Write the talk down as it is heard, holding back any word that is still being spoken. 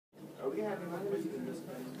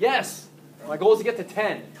Yes. My goal is to get to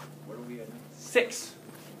 10. What are we at? 6.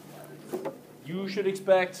 You should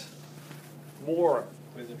expect more.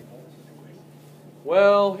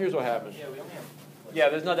 Well, here's what happens. Yeah, we only have. Yeah,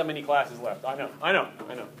 there's not that many classes left. I know.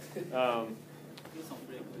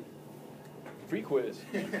 Free quiz.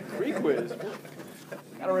 Free quiz.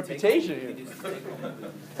 Got a reputation here.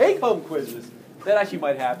 Take-home quizzes. That actually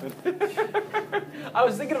might happen. I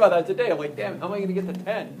was thinking about that today. I'm like, damn, how am I going to get to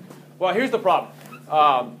 10? Well, here's the problem.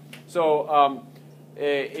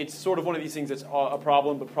 It's sort of one of these things that's a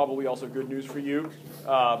problem, but probably also good news for you.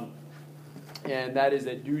 And that is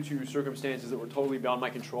that due to circumstances that were totally beyond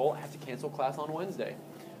my control, I had to cancel class on Wednesday.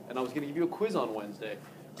 And I was going to give you a quiz on Wednesday.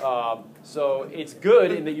 So it's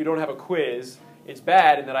good in that you don't have a quiz. It's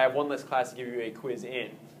bad in that I have one less class to give you a quiz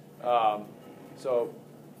in. So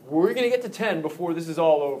we're going to get to 10 before this is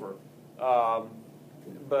all over.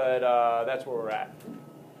 But that's where we're at.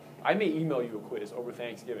 I may email you a quiz over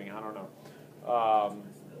Thanksgiving. I don't know.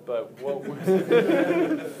 But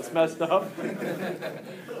it's messed up.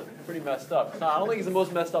 Pretty messed up. No, I don't think it's the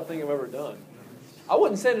most messed up thing I've ever done. I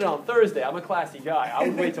wouldn't send it on Thursday. I'm a classy guy. I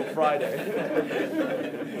would wait till Friday.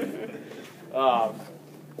 We'll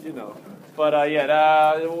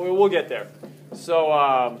get there.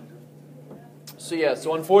 So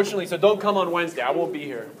unfortunately, don't come on Wednesday. I won't be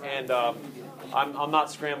here, and I'm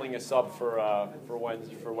not scrambling a sub for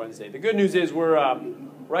Wednesday. The good news is we're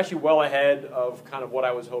actually well ahead of kind of what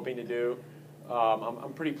I was hoping to do.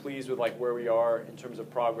 I'm pretty pleased with where we are in terms of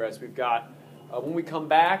progress. We've got when we come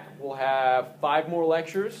back, we'll have 5 more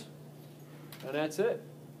lectures, and that's it.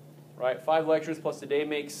 Right, 5 lectures plus today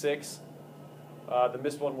makes 6. The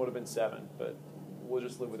missed one would have been 7, but we'll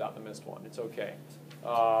just live without the missed one. It's okay.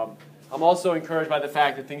 I'm also encouraged by the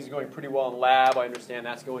fact that things are going pretty well in lab. I understand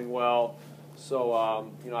that's going well. So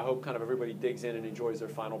I hope kind of everybody digs in and enjoys their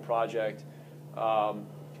final project.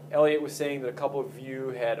 Elliot was saying that a couple of you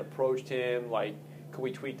had approached him, like, can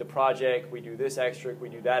we tweak the project? Can we do this extra? Can we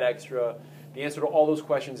do that extra? The answer to all those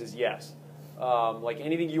questions is yes. Like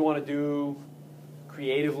anything you want to do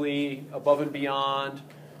creatively, above and beyond,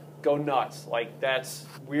 go nuts. Like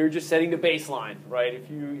we're just setting the baseline, right?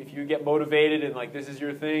 If you get motivated and like this is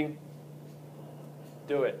your thing,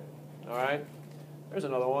 do it. All right? There's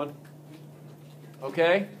another one.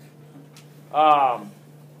 Okay?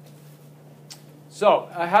 So,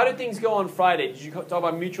 how did things go on Friday? Did you talk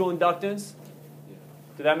about mutual inductance?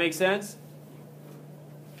 Did that make sense?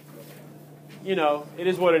 It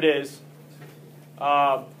is what it is.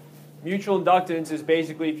 Mutual inductance is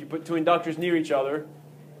basically if you put 2 inductors near each other,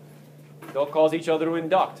 they'll cause each other to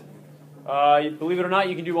induct. Believe it or not,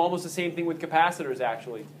 you can do almost the same thing with capacitors,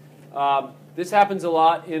 actually. This happens a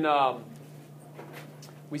lot in...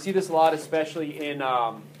 we see this a lot, especially in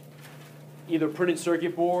either printed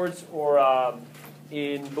circuit boards or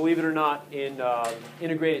believe it or not, in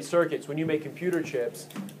integrated circuits. When you make computer chips,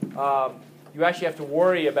 you actually have to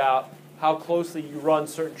worry about how closely you run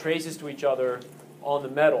certain traces to each other on the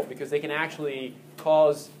metal, because they can actually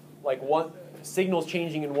cause, signals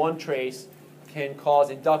changing in one trace can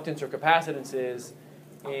cause inductance or capacitances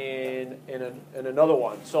in another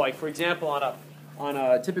one. So, for example, on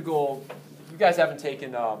a typical, you guys haven't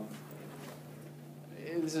taken no,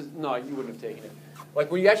 you wouldn't have taken it.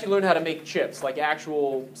 Like when you actually learn how to make chips, like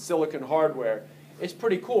actual silicon hardware, it's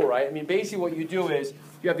pretty cool, right? I mean, basically what you do is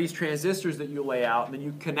you have these transistors that you lay out, and then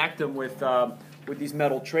you connect them with these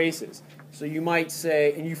metal traces. So you might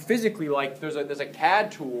say, and you physically, there's a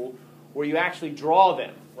CAD tool where you actually draw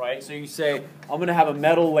them, right? So you say, I'm going to have a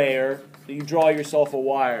metal layer, that you draw yourself a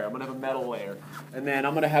wire. I'm going to have a metal layer. And then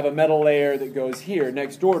I'm going to have a metal layer that goes here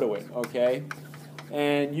next door to it, okay?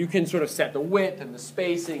 And you can sort of set the width and the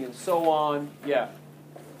spacing and so on. Yeah.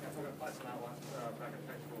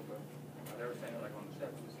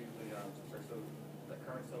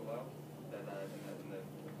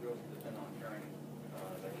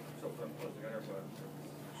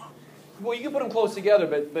 Well, you can put them close together,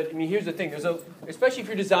 but I mean, here's the thing: especially if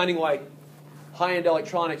you're designing high-end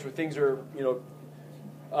electronics where things are,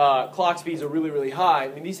 clock speeds are really, really high. I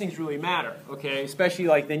mean, these things really matter, okay? Especially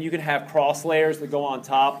then you can have cross layers that go on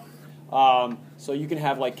top, so you can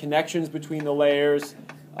have connections between the layers,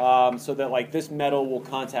 so that this metal will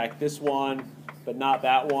contact this one, but not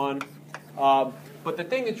that one. But the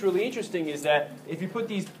thing that's really interesting is that if you put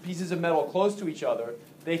these pieces of metal close to each other,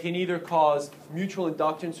 they can either cause mutual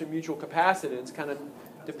inductance or mutual capacitance, kind of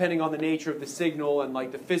depending on the nature of the signal and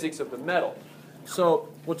the physics of the metal. So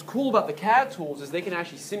what's cool about the CAD tools is they can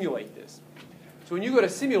actually simulate this. So when you go to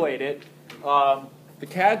simulate it, the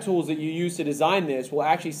CAD tools that you use to design this will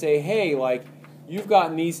actually say, hey, you've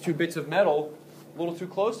gotten these 2 bits of metal a little too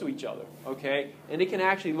close to each other, okay? And it can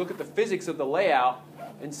actually look at the physics of the layout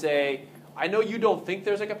and say, I know you don't think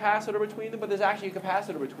there's a capacitor between them, but there's actually a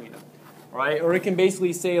capacitor between them, right? Or it can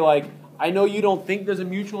basically say, like, I know you don't think there's a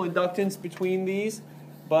mutual inductance between these,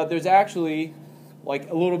 but there's actually like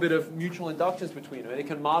a little bit of mutual inductance between them, and it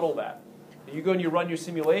can model that. And you go and you run your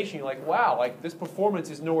simulation, you're like, wow, like this performance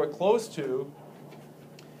is nowhere close to,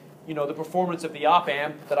 you know, the performance of the op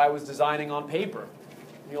amp that I was designing on paper.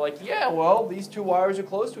 And you're like, yeah, well, these two wires are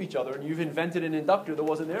close to each other, and you've invented an inductor that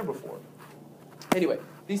wasn't there before. Anyway,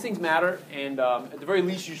 these things matter, and at the very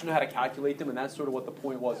least, you should know how to calculate them, and that's sort of what the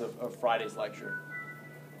point was of Friday's lecture.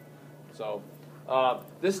 So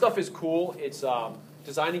this stuff is cool. It's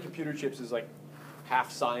designing computer chips is like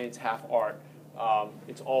half science, half art.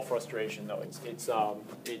 It's all frustration, though. It's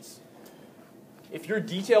if you're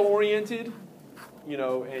detail oriented, you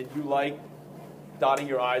know, and you like dotting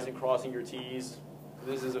your I's and crossing your T's,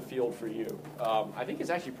 this is a field for you. I think it's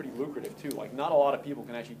actually pretty lucrative too. Like, not a lot of people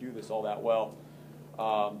can actually do this all that well.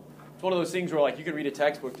 It's one of those things where, like, you can read a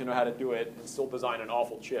textbook to know how to do it and still design an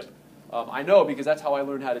awful chip. I know, because that's how I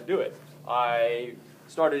learned how to do it. I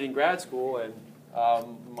started in grad school, and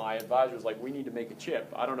my advisor was like, we need to make a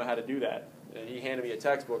chip. I don't know how to do that. And he handed me a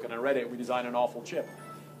textbook, and I read it. We designed an awful chip.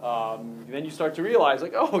 Then you start to realize,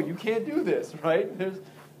 like, oh, you can't do this, right?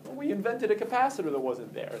 Well, we invented a capacitor that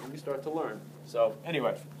wasn't there. And you start to learn. So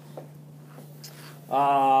anyway,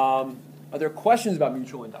 are there questions about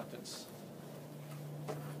mutual inductance?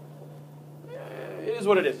 It is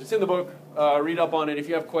what it is. It's in the book. Read up on it. If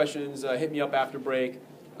you have questions, hit me up after break.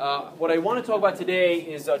 What I want to talk about today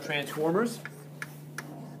is transformers.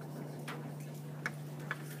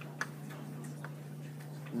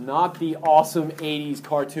 Not the awesome 80s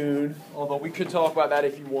cartoon, although we could talk about that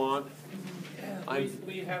if you want.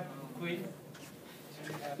 We have quiz.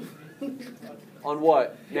 On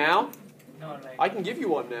what? Now? No, like, I can give you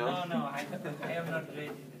one now. No, I am not ready.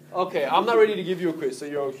 Okay, I'm not ready to give you a quiz, so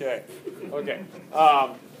you're okay. Okay.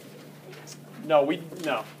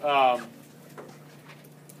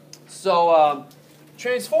 So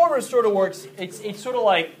transformers sort of works. It's sort of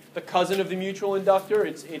like the cousin of the mutual inductor.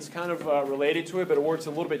 It's kind of related to it, but it works a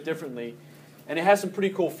little bit differently, and it has some pretty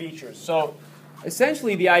cool features. So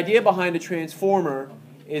essentially, the idea behind a transformer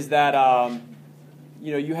is that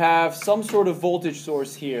you have some sort of voltage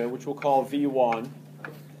source here, which we'll call V1,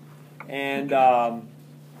 and I'm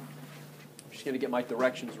just going to get my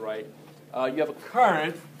directions right. You have a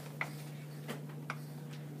current,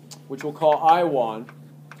 which we'll call I1,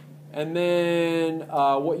 and then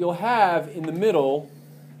what you'll have in the middle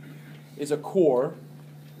is a core,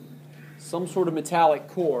 some sort of metallic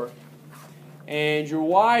core, and your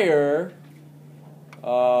wire,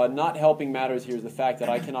 not helping matters here is the fact that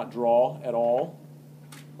I cannot draw at all.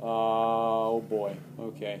 Oh boy,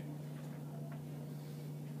 okay.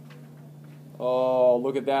 Oh,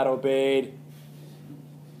 look at that, Obaid.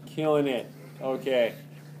 Killing it. Okay.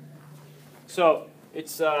 So,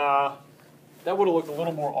 it's, that would have looked a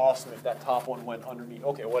little more awesome if that top one went underneath.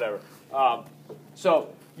 Okay, whatever.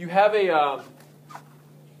 So, you have a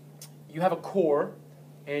core,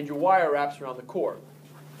 and your wire wraps around the core.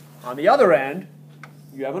 On the other end,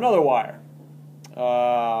 you have another wire.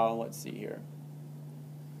 Let's see here.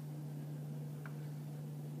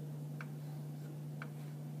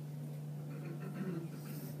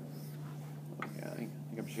 Okay, I think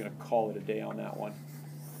I'm just going to call it a day on that one.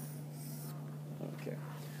 Okay.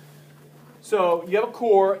 So you have a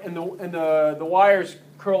core, and the wires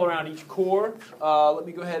curl around each core. Let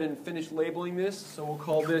me go ahead and finish labeling this. So we'll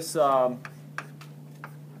call this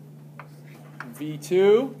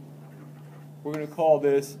V2. We're going to call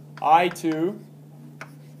this I2,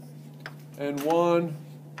 and 1,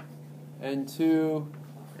 and 2,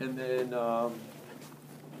 and then,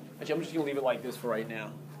 actually I'm just going to leave it like this for right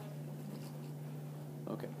now.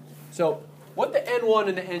 Okay. So what the N1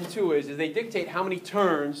 and the N2 is they dictate how many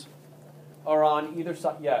turns are on either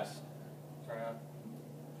side. Yes? Sorry,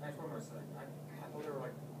 transformers, I thought they were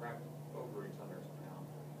like wrapped over each other somehow.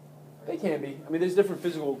 They can be. I mean, there's different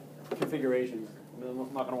physical configurations. I mean,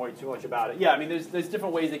 I'm not going to worry too much about it. Yeah, I mean, there's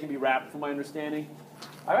different ways they can be wrapped, from my understanding.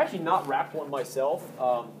 I've actually not wrapped one myself. I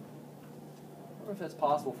wonder if that's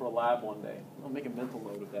possible for a lab one day. I'll make a mental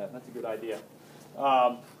note of that. That's a good idea.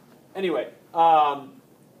 Anyway,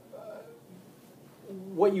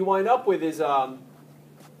 what you wind up with is a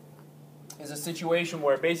situation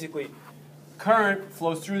where basically current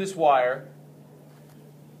flows through this wire.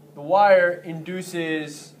 The wire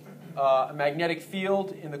induces a magnetic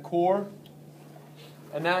field in the core,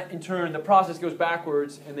 and that in turn, the process goes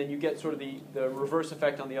backwards, and then you get sort of the reverse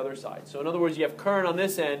effect on the other side. So in other words, you have current on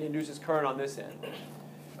this end induces current on this end.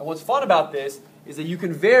 And what's fun about this is that you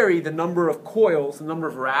can vary the number of coils, the number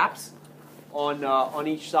of wraps on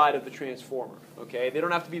each side of the transformer. Okay, they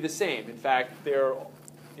don't have to be the same. In fact, it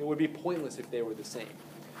would be pointless if they were the same.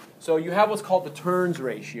 So you have what's called the turns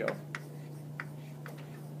ratio.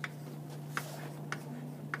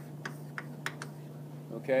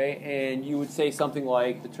 Okay, and you would say something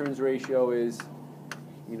like the turns ratio is,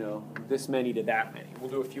 this many to that many.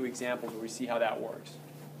 We'll do a few examples where we see how that works.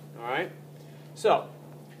 All right? So,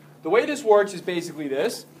 the way this works is basically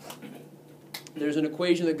this. There's an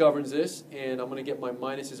equation that governs this, and I'm going to get my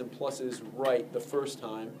minuses and pluses right the first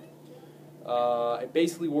time. It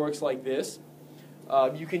basically works like this.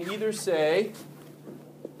 You can either say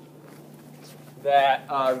that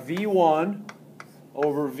V1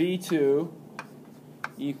 over V2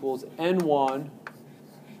 equals N1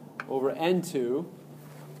 over N2,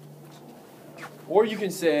 or you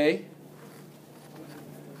can say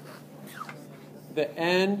that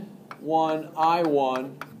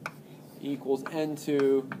N1I1 equals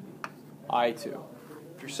N2 I2.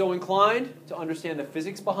 If you're so inclined to understand the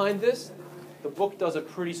physics behind this, the book does a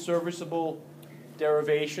pretty serviceable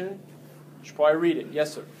derivation. You should probably read it.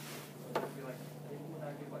 Yes, sir?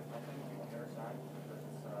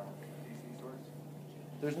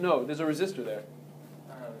 There's a resistor there.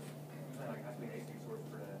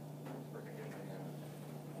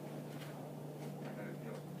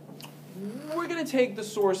 We're going to take the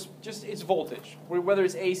source, just its voltage, whether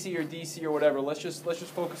it's AC or DC or whatever. Let's just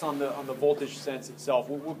focus on the voltage sense itself.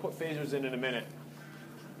 We'll put phasors in a minute.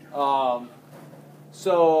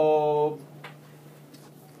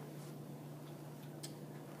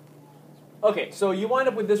 Okay, so you wind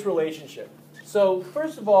up with this relationship. So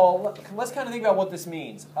first of all, let's kind of think about what this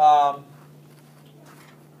means.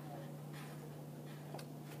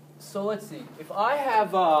 So let's see. If I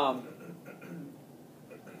have,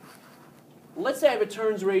 let's say I have a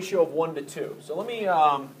turns ratio of 1 to 2. So let me,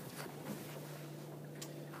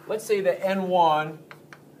 let's say that N1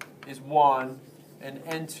 is 1 and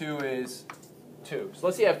N2 is 2. So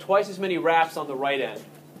let's say I have twice as many wraps on the right end.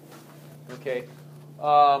 Okay.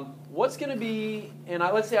 What's going to be, and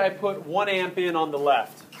let's say I put 1 amp in on the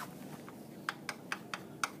left.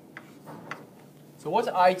 So what's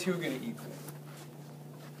I2 going to equal?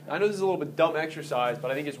 I know this is a little bit dumb exercise, but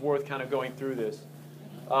I think it's worth kind of going through this.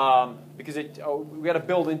 Because we got to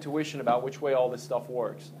build intuition about which way all this stuff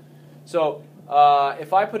works. So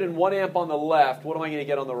if I put in 1 amp on the left, what am I going to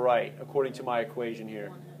get on the right, according to my equation here?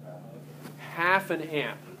 Half an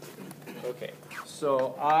amp. Okay,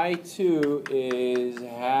 so I2 is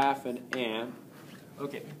half an amp.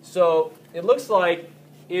 Okay, so it looks like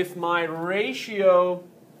if my ratio,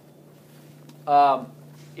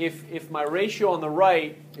 if my ratio on the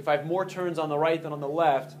right, if I have more turns on the right than on the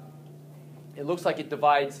left, it looks like it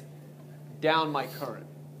divides down my current.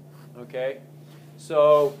 Okay,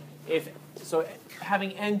 so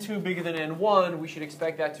having N2 bigger than N1, we should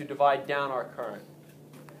expect that to divide down our current.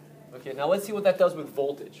 Okay, now let's see what that does with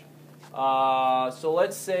voltage. So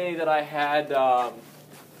let's say that I had,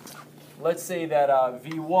 let's say that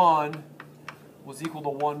V1 was equal to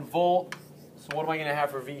 1 volt. So what am I going to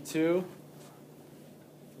have for V2?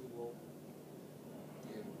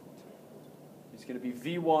 It's going to be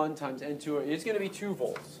V1 times N2. It's going to be 2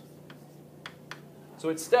 volts. So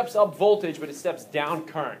it steps up voltage, but it steps down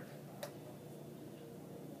current.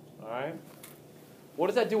 All right? What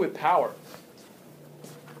does that do with power?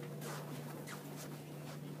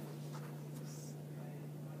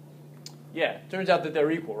 Yeah, it turns out that they're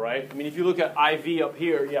equal, right? I mean, if you look at IV up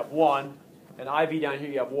here, you have 1, and IV down here,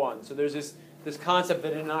 you have 1. So there's this concept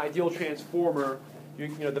that in an ideal transformer,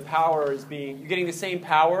 the power is you're getting the same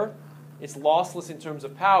power. It's lossless in terms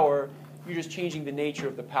of power. You're just changing the nature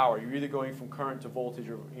of the power. You're either going from current to voltage,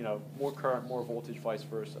 or more current, more voltage, vice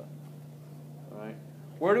versa. All right.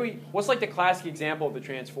 What's like the classic example of the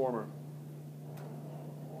transformer?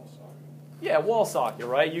 Wall socket. Yeah, wall socket,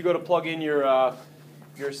 right? You go to plug in your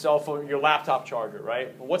cell phone, your laptop charger,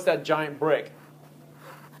 right? Well, what's that giant brick?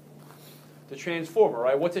 The transformer,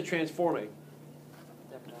 right? What's it transforming?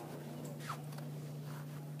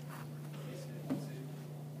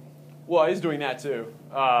 Well, it's doing that too.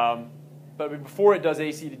 But before it does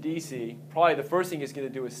AC to DC, probably the first thing it's going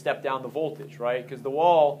to do is step down the voltage, right? Because the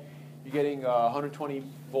wall, you're getting 120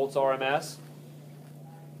 volts RMS.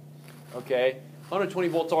 Okay, 120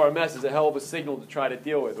 volts RMS is a hell of a signal to try to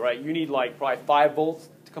deal with, right? You need like probably 5 volts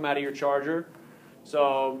to come out of your charger.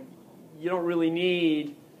 So you don't really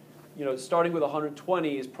need, starting with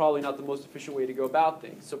 120 is probably not the most efficient way to go about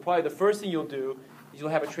things. So probably the first thing you'll do is you'll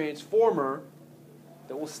have a transformer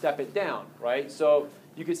that will step it down, right? So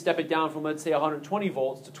you could step it down from, let's say, 120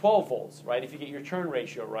 volts to 12 volts, right, if you get your turn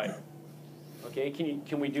ratio right. Okay,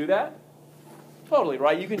 can we do that? Totally,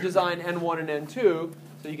 right? You can design N1 and N2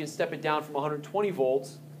 so you can step it down from 120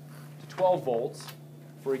 volts to 12 volts,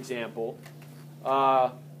 for example.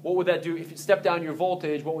 What would that do? If you step down your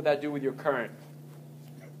voltage, what would that do with your current?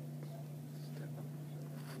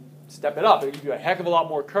 Step it up. It would give you a heck of a lot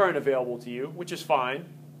more current available to you, which is fine.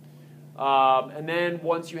 And then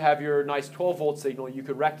once you have your nice 12-volt signal, you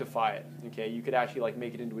could rectify it. Okay, you could actually like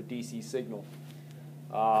make it into a DC signal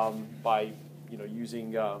by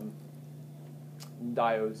using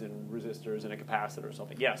diodes and resistors and a capacitor or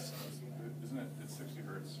something. Yes. Isn't it? It's 60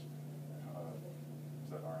 hertz.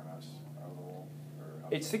 Is that RMS level?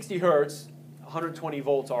 It's 60 hertz, 120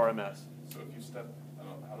 volts RMS. So if you step,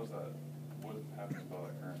 how does that? What happens with all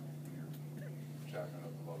that current when you're jacking it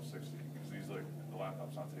up above 60? Because the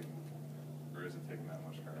laptop's not taking, or is it taking that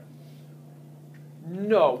much current?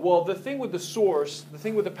 No. Well, the thing with the source, the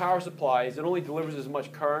thing with the power supply is it only delivers as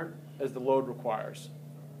much current as the load requires.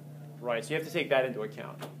 Right, so you have to take that into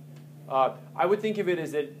account. I would think of it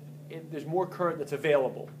as that there's more current that's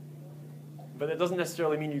available. But that doesn't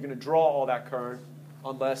necessarily mean you're going to draw all that current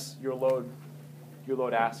unless your load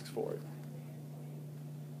asks for it.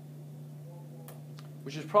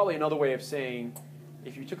 Which is probably another way of saying,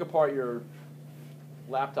 if you took apart your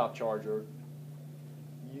laptop charger,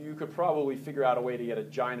 you could probably figure out a way to get a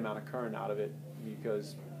giant amount of current out of it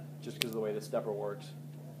just because of the way the stepper works.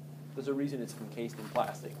 There's a reason it's encased in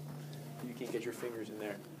plastic. You can't get your fingers in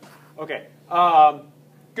there. Okay,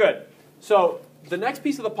 good. So the next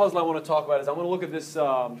piece of the puzzle I want to talk about is I want to look at this.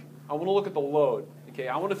 I want to look at the load. Okay,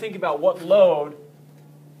 I want to think about what load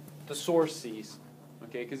the source sees.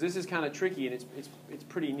 Okay, because this is kind of tricky and it's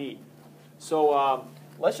pretty neat. So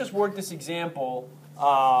let's just work this example.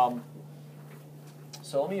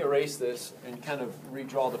 So let me erase this and kind of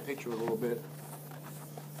redraw the picture a little bit.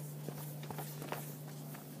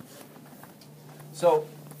 So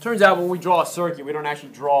turns out when we draw a circuit, we don't actually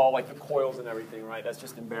draw like the coils and everything, right? That's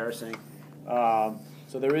just embarrassing.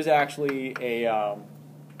 So there is actually a,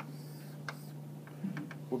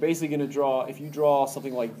 we're basically going to draw, if you draw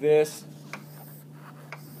something like this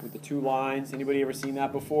with the two lines, anybody ever seen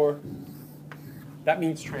that before? That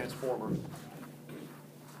means transformer.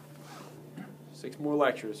 6 more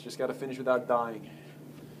lectures, just got to finish without dying.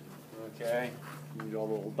 Okay, you draw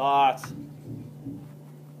little dots.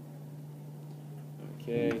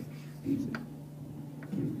 Okay.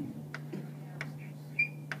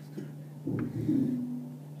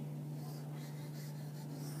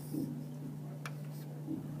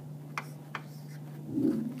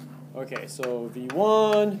 Okay, so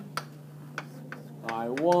V1,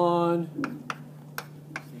 I1,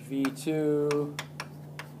 V2,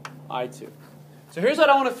 I2. So here's what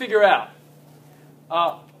I want to figure out.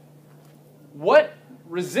 What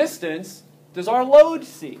resistance does our load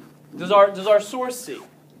see? Does our source see?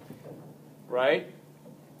 Right?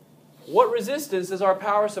 What resistance does our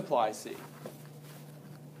power supply see?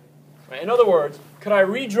 Right? In other words, could I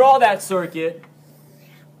redraw that circuit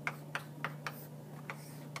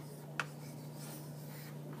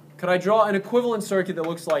Could I draw an equivalent circuit that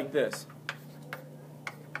looks like this?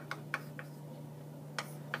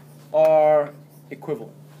 R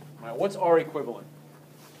equivalent. Right, what's R equivalent?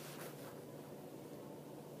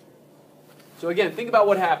 So again, think about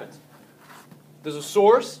what happens. There's a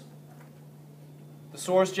source. The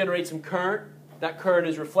source generates some current. That current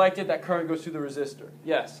is reflected. That current goes through the resistor.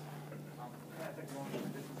 Yes?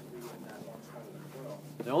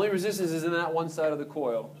 The only resistance is in that one side of the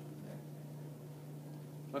coil.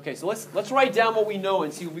 Okay, so let's write down what we know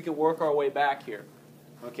and see if we can work our way back here.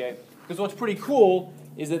 Okay? Because what's pretty cool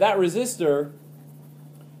is that resistor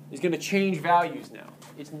is going to change values now.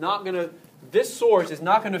 It's not going to, this source is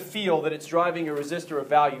not going to feel that it's driving a resistor of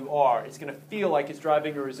value R. It's going to feel like it's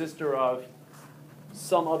driving a resistor of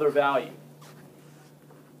some other value.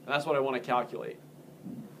 And that's what I want to calculate.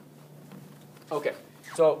 Okay,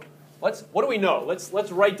 so what do we know?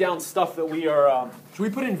 Let's write down stuff that we are. Should we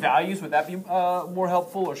put in values? Would that be more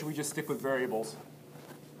helpful, or should we just stick with variables?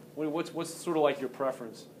 What's sort of like your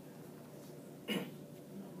preference?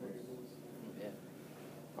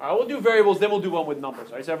 All right, we'll do variables, then we'll do one with numbers.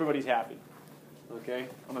 All right, so everybody's happy. Okay,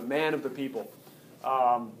 I'm a man of the people.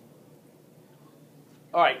 All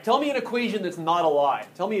right, tell me an equation that's not a lie.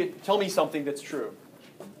 Tell me something that's true.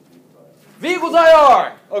 V equals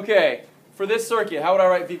IR. Okay, for this circuit, how would I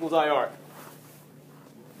write V equals IR?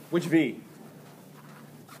 Which V?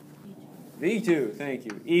 V2, thank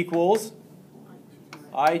you. Equals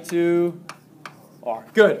I2 R.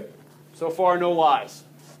 Good. So far, no lies.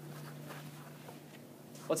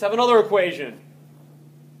 Let's have another equation.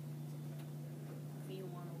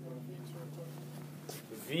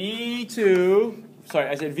 V2, sorry,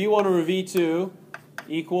 I said V1 over V2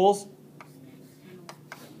 equals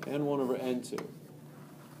N1 over N2.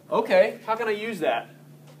 Okay, how can I use that?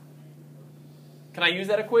 Can I use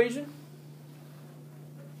that equation?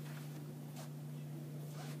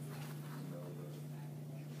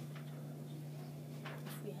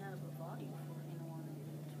 If we have a value for N1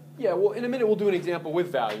 and Yeah, well, in a minute we'll do an example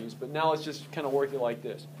with values, but now let's just kind of work it like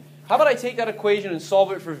this. How about I take that equation and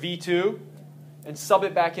solve it for V2 and sub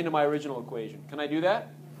it back into my original equation? Can I do that?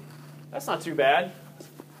 That's not too bad.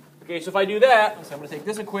 Okay, so if I do that, so I'm going to take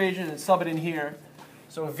this equation and sub it in here.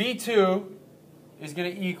 So V2 is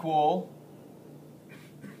going to equal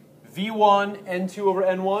V1 N2 over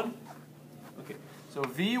N1. Okay, so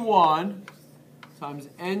V1 times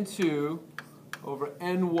N2 over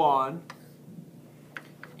N1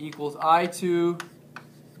 equals I2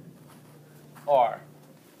 R.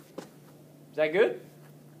 Is that good?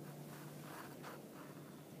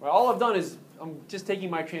 Well, all I've done is I'm just taking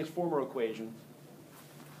my transformer equation.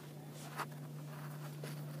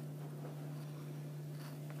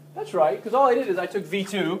 That's right, because all I did is I took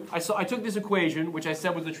V2, I took this equation, which I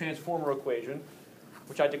said was the transformer equation,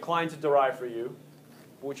 which I declined to derive for you,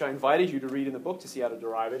 which I invited you to read in the book to see how to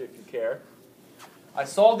derive it if you care. I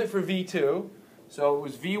solved it for V2, so it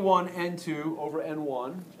was V1 N2 over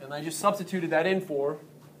N1, and I just substituted that in for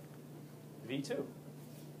V2.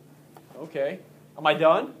 Okay, am I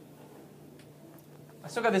done? I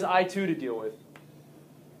still got this I2 to deal with.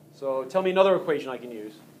 So tell me another equation I can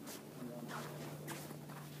use.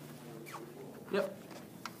 Yep.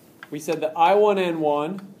 We said that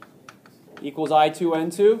I1N1 equals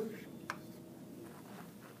I2N2.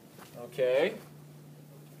 Okay.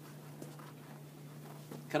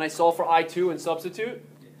 Can I solve for I2 and substitute?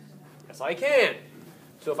 Yes, I can.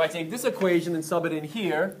 So if I take this equation and sub it in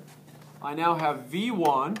here, I now have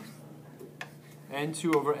V1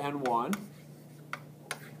 N2 over N1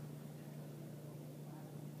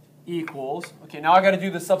 equals, okay, now I got to do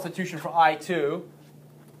the substitution for I2.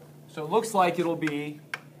 So it looks like it'll be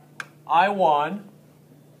I1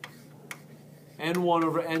 N1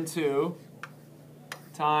 over N2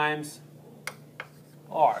 times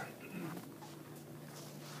R.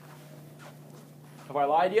 Have I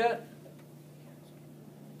lied yet?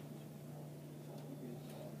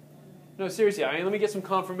 No, seriously, let me get some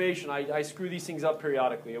confirmation. I screw these things up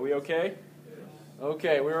periodically. Are we okay?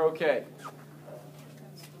 Okay, we're okay.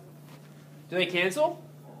 Do they cancel?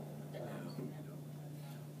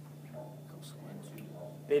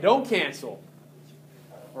 They don't cancel.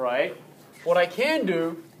 All right? What I can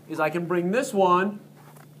do is I can bring this one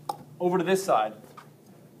over to this side.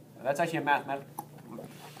 Now, that's actually a mathematical.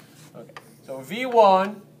 Okay. So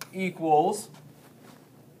V1 equals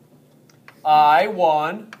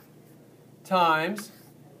I1 times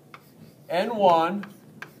N1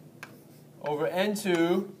 over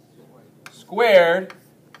N2 squared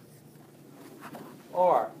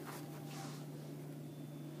R.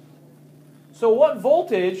 So what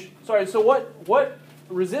voltage, so what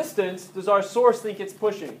resistance does our source think it's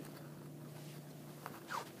pushing?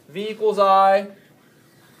 V equals I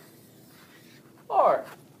R.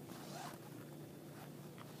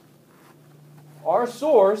 Our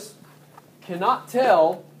source cannot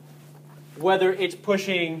tell whether it's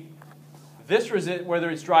pushing this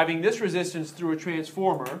whether it's driving this resistance through a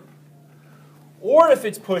transformer, or if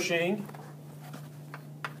it's pushing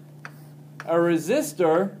a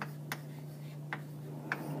resistor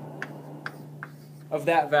of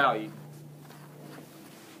that value.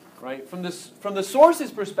 Right? From the source's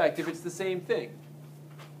perspective, it's the same thing.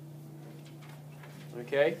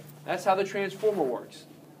 Okay? That's how the transformer works.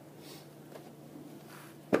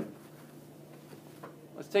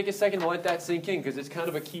 Let's take a second to let that sink in because it's kind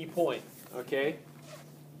of a key point. Okay?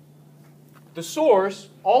 The source,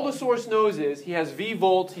 all the source knows is he has V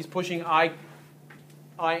volts, he's pushing I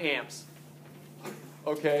amps.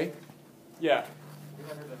 Okay? Yeah. We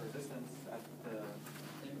measure the resistance at the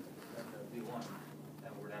V1,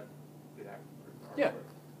 and would that be that? Yeah.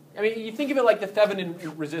 I mean, you think of it like the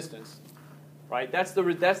Thevenin resistance, right? That's the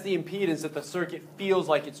impedance that the circuit feels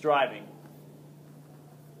like it's driving.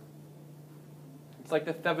 It's like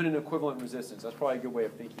the Thevenin equivalent resistance. That's probably a good way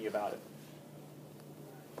of thinking about it.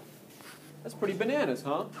 That's pretty bananas,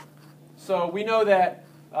 huh? So we know that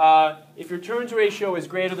if your turns ratio is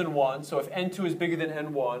greater than 1, so if N2 is bigger than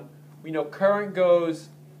N1, we know current goes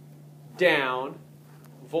down,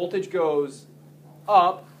 voltage goes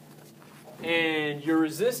up, and your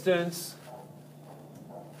resistance,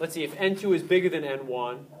 let's see, if N2 is bigger than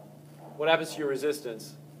N1, what happens to your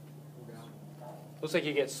resistance? Looks like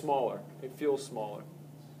it gets smaller. It feels smaller.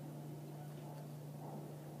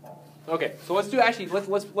 Okay, so let's do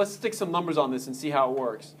let's stick some numbers on this and see how it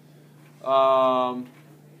works.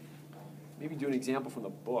 Maybe do an example from the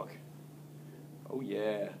book. Oh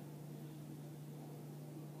yeah.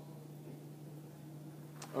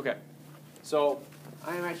 Okay, so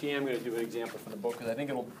I am going to do an example from the book because I think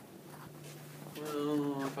it'll.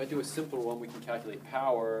 Well, if I do a simpler one, we can calculate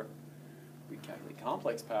power. We can calculate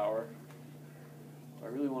complex power. Do I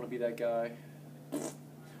really want to be that guy?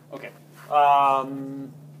 Okay.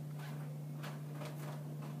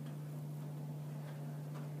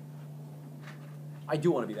 I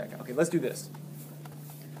do want to be that guy. Okay, let's do this.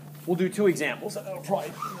 We'll do 2 examples. That'll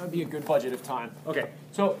be a good budget of time. Okay,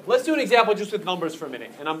 so let's do an example just with numbers for a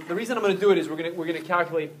minute. And the reason I'm going to do it is we're going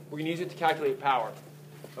to use it to calculate power.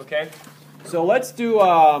 Okay, so let's do.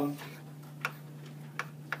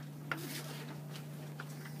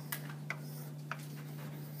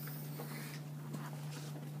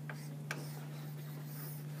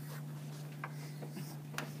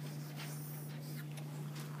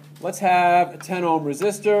 Let's have a 10 ohm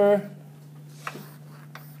resistor.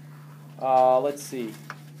 Let's see.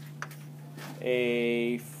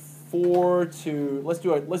 A 4 to let's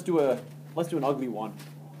do an ugly one.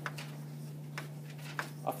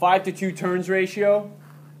 A 5 to 2 turns ratio.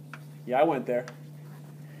 Yeah, I went there.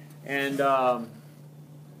 And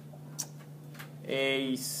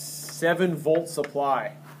a 7 volt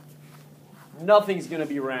supply. Nothing's going to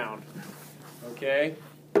be round. Okay?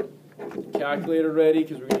 Calculator ready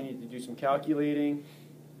because we're going to need to do some calculating.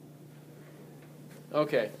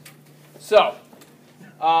 Okay, so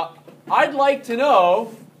I'd like to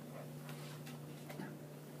know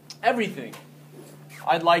everything.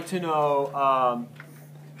 I'd like to know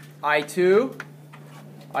I2.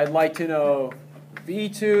 I'd like to know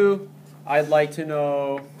V2. I'd like to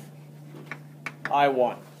know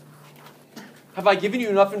I1. Have I given you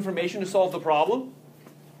enough information to solve the problem?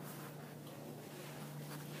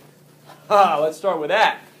 Let's start with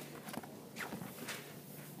that.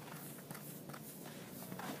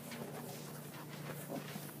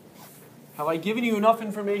 Have I given you enough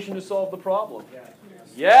information to solve the problem?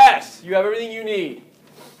 Yes, you have everything you need.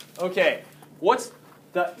 Okay, what's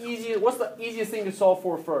the easiest thing to solve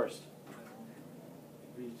for first?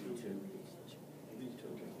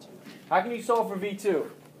 How can you solve for V2?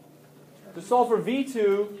 To solve for V2,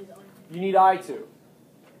 you need I2.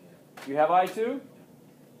 You have I2?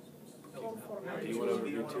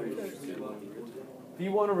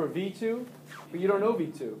 V1 over V2? But you don't know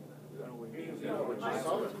V2.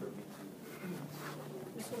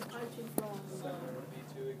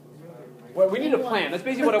 Well, we need a plan. That's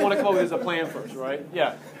basically what I want to call it as a plan first, right?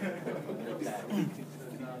 Yeah.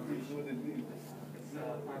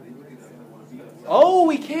 Oh,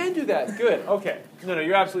 we can do that. Good. Okay. No,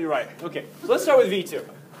 you're absolutely right. Okay. So let's start with V2.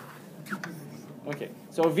 Okay.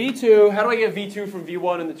 So V2, how do I get V2 from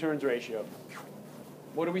V1 in the turns ratio?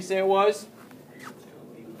 What did we say it was?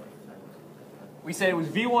 We said it was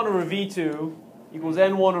V1 over V2 equals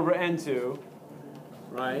N1 over N2,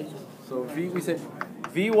 right? So we said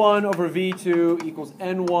V1 over V2 equals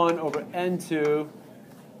N1 over N2.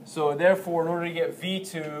 So therefore, in order to get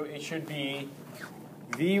V2, it should be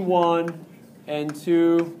V1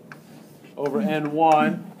 N2 over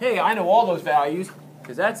N1. Hey, I know all those values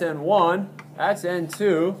because that's N1, that's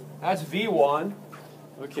N2, that's V1.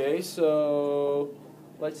 Okay, so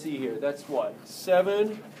let's see here. That's what?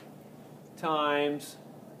 7 times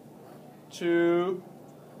 2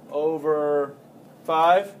 over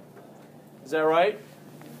 5. Is that right?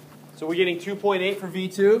 So we're getting 2.8 for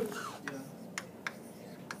V2? Yeah.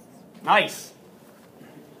 Nice.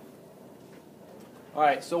 All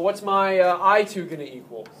right, so what's my I2 going to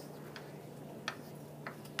equal?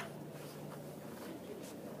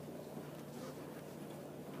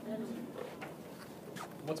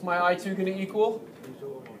 What's my I2 going to equal?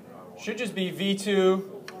 Should just be V2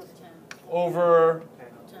 over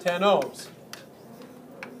 10 ohms.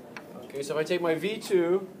 Okay, so if I take my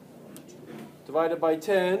V2 divided by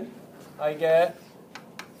 10, I get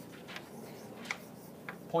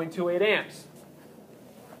 0.28 amps.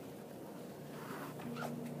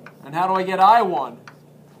 And how do I get I1?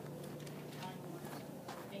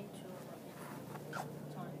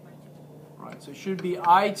 Right, so it should be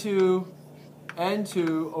I2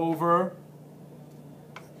 N2 over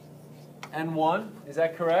N1. Is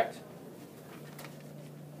that correct?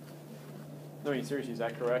 No, seriously, is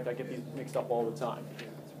that correct? I get these mixed up all the time.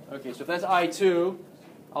 Okay, so if that's I2,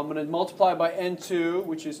 I'm going to multiply by N2,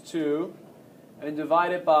 which is 2, and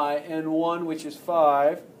divide it by N1, which is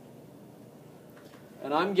 5.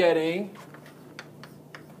 And I'm getting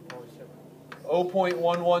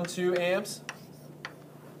 0.112 amps.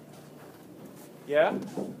 Yeah?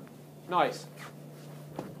 Nice.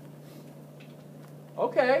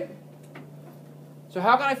 Okay. So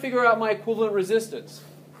how can I figure out my equivalent resistance?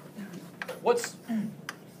 What's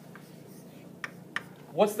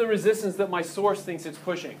the resistance that my source thinks it's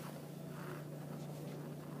pushing?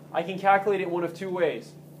 I can calculate it one of two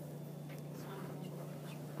ways.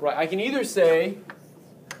 Right, I can either say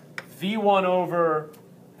V1 over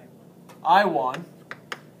I1.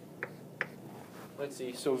 Let's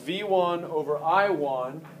see, so V1 over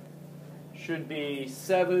I1 should be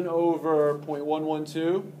 7 over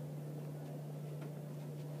 0.112.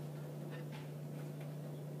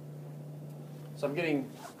 So I'm getting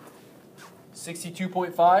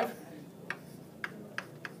 62.5.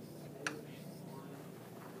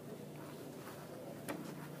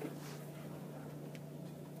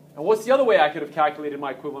 And what's the other way I could have calculated my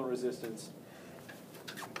equivalent resistance?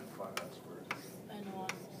 N1.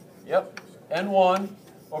 Yep, N1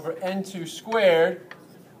 over N2 squared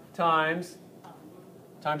times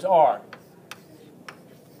R.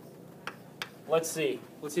 Let's see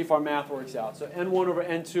if our math works out. So N1 over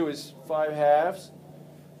N2 is 5 halves.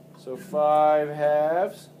 So 5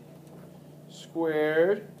 halves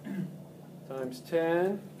squared times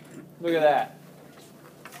 10. Look at that.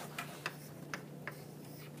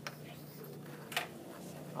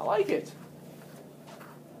 I like it.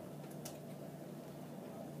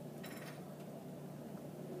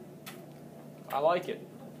 I like it.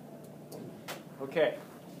 Okay.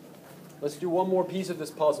 Let's do one more piece of this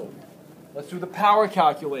puzzle. Let's do the power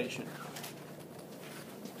calculation.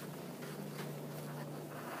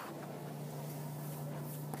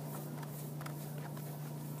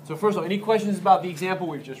 So first of all, any questions about the example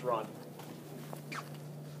we've just run?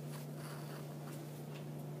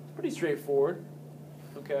 Pretty straightforward.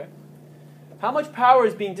 Okay. How much power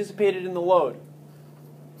is being dissipated in the load?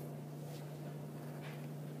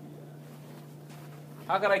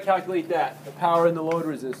 How can I calculate that? The power in the load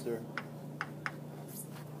resistor.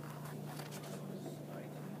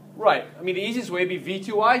 Right. I mean, the easiest way would be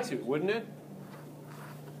V2I2, wouldn't it?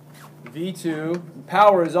 V2,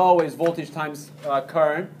 power is always voltage times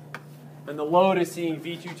current, and the load is seeing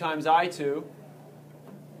V2 times I2.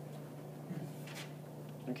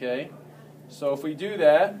 Okay. So if we do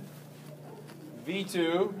that,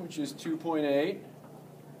 V2, which is 2.8,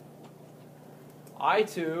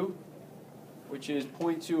 I2, which is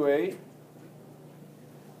 0.28,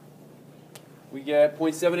 we get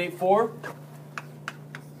 0.784.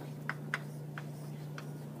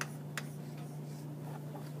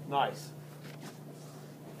 Nice.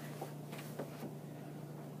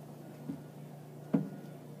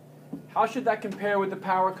 How should that compare with the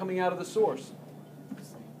power coming out of the source?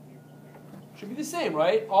 Should be the same,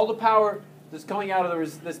 right? All the power that's coming out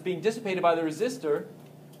of that's being dissipated by the resistor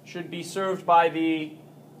should be served by the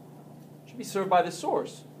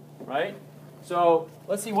source, right? So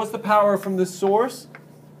let's see, what's the power from the source?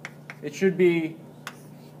 It should be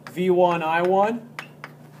V1 I1.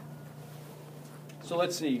 So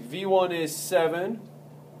let's see, V1 is 7,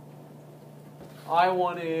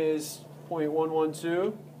 I1 is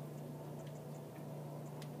 0.112.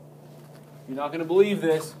 You're not going to believe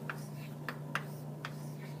this.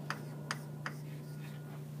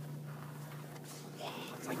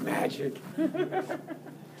 It's like magic.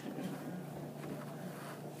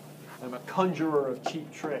 I'm a conjurer of cheap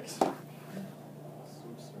tricks.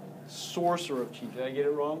 Sorcerer of cheap. Did I get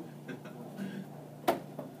it wrong?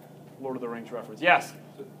 Lord of the Rings reference. Yes?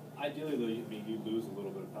 So ideally, though, you lose a little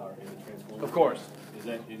bit of power in the transformer. Of course. Is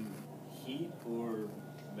that in heat or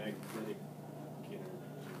magnetic energy?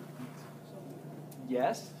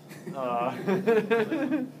 Yes.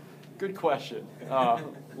 Good question. I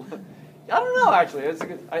don't know, actually. It's a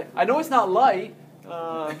good, I know it's not light.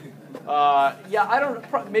 Yeah, I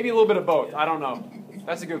don't. Maybe a little bit of both. I don't know.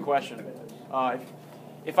 That's a good question.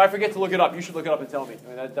 If I forget to look it up, you should look it up and tell me. I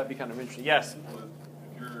mean, that'd be kind of interesting. Yes.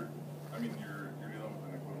 You're dealing with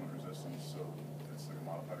an equivalent resistance, so it's like a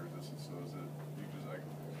modified resistance. So is it? You just like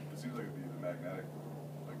it seems like it'd be the magnetic,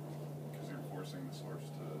 like because you're forcing the source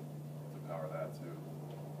to power that too.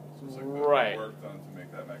 So it's like the work done to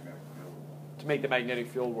make that magnetic field. To make the magnetic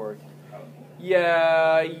field work. How?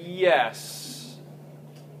 Yeah. Yes.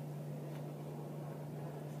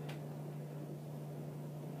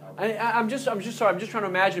 I'm just sorry. I'm just trying to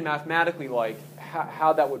imagine mathematically, like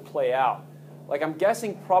how that would play out. Like I'm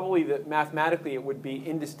guessing probably that mathematically it would be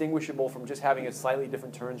indistinguishable from just having a slightly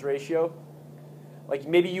different turns ratio. Like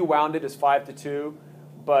maybe you wound it as 5-2,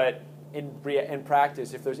 but in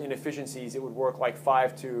practice, if there's inefficiencies, it would work like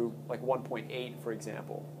 5 to like 1.8, for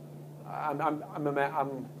example.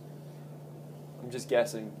 I'm just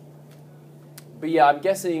guessing. But yeah, I'm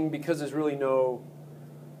guessing because there's really no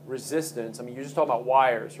resistance, I mean, you're just talking about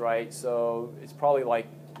wires, right? So it's probably like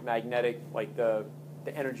magnetic, like the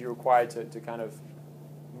energy required to kind of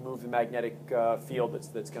move the magnetic field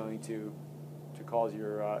that's going to cause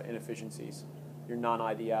your inefficiencies, your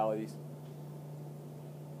non-idealities.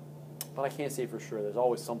 But I can't say for sure. There's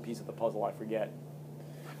always some piece of the puzzle I forget.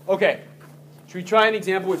 Okay, should we try an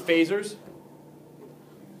example with phasers?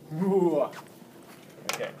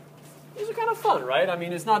 Okay. These are kind of fun, right? I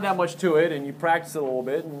mean, it's not that much to it, and you practice it a little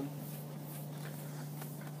bit, and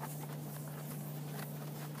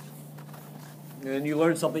then you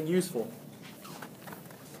learn something useful.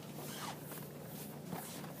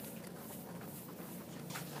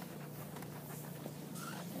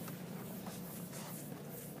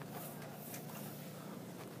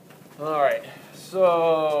 All right,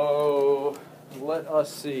 so let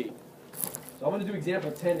us see. So I'm going to do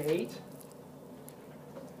example 10.8.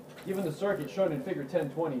 Given the circuit shown in figure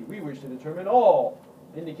 10.20, we wish to determine all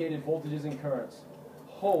indicated voltages and currents.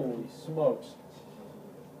 Holy smokes.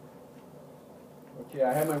 Okay,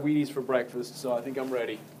 I had my Wheaties for breakfast, so I think I'm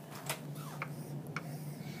ready.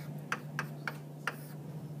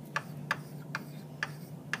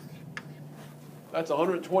 That's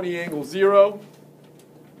 120 angle 0.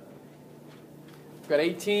 I've got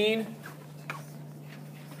 18.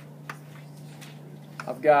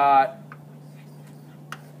 I've got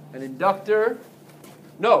an inductor.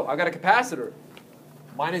 No, I've got a capacitor.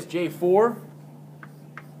 Minus J4.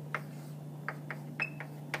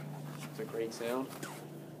 That's a great sound.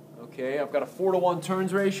 Okay, I've got a 4-to-1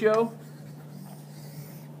 turns ratio.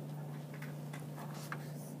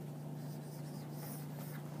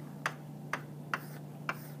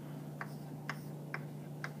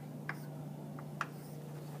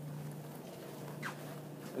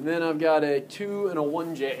 And then I've got a 2 and a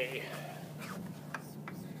 1J.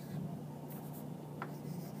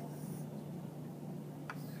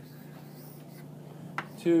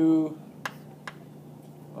 Two,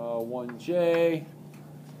 1J,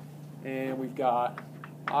 and we've got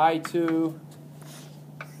I2,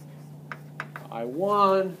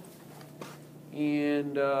 I1,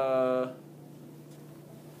 and we're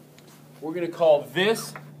going to call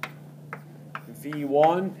this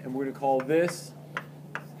V1, and we're going to call this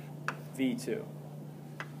V2.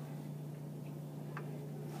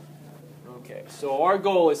 Okay, so our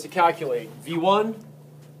goal is to calculate V1,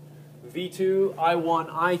 V2, I1,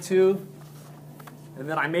 I2, and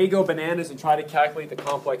then I may go bananas and try to calculate the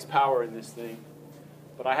complex power in this thing,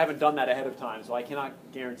 but I haven't done that ahead of time, so I cannot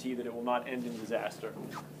guarantee that it will not end in disaster.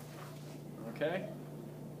 Okay?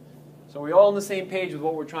 So we're all on the same page with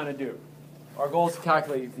what we're trying to do. Our goal is to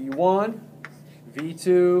calculate V1,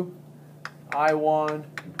 V2, I1,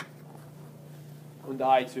 and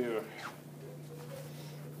I2.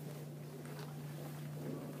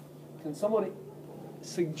 Can someone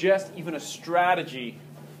suggest even a strategy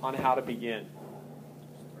on how to begin?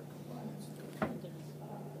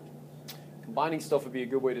 Combining stuff would be a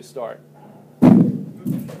good way to start.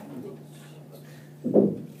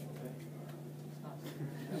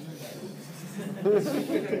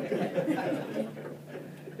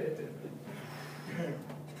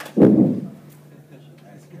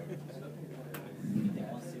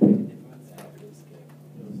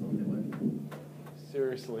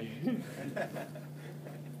 Seriously.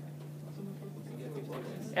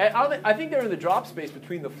 I think they're in the drop space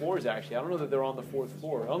between the floors, actually. I don't know that they're on the 4th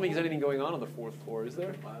floor. I don't think there's anything going on the 4th floor, is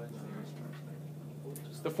there?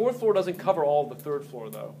 The 4th floor doesn't cover all of the 3rd floor,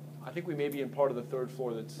 though. I think we may be in part of the 3rd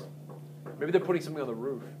floor that's... Maybe they're putting something on the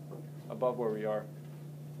roof above where we are.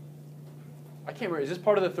 I can't remember. Is this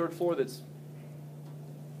part of the 3rd floor that's...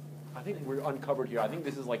 I think we're uncovered here. I think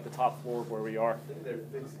this is like the top floor of where we are. I think they're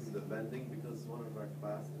fixing the vending because one of our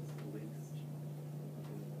classes leaks.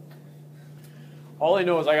 All I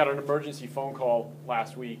know is I got an emergency phone call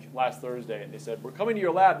last Thursday, and they said, we're coming to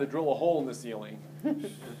your lab to drill a hole in the ceiling.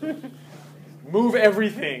 Move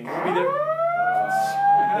everything. We'll be there.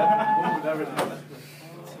 Move everything.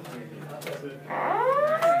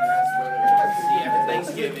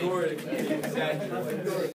 Thanksgiving.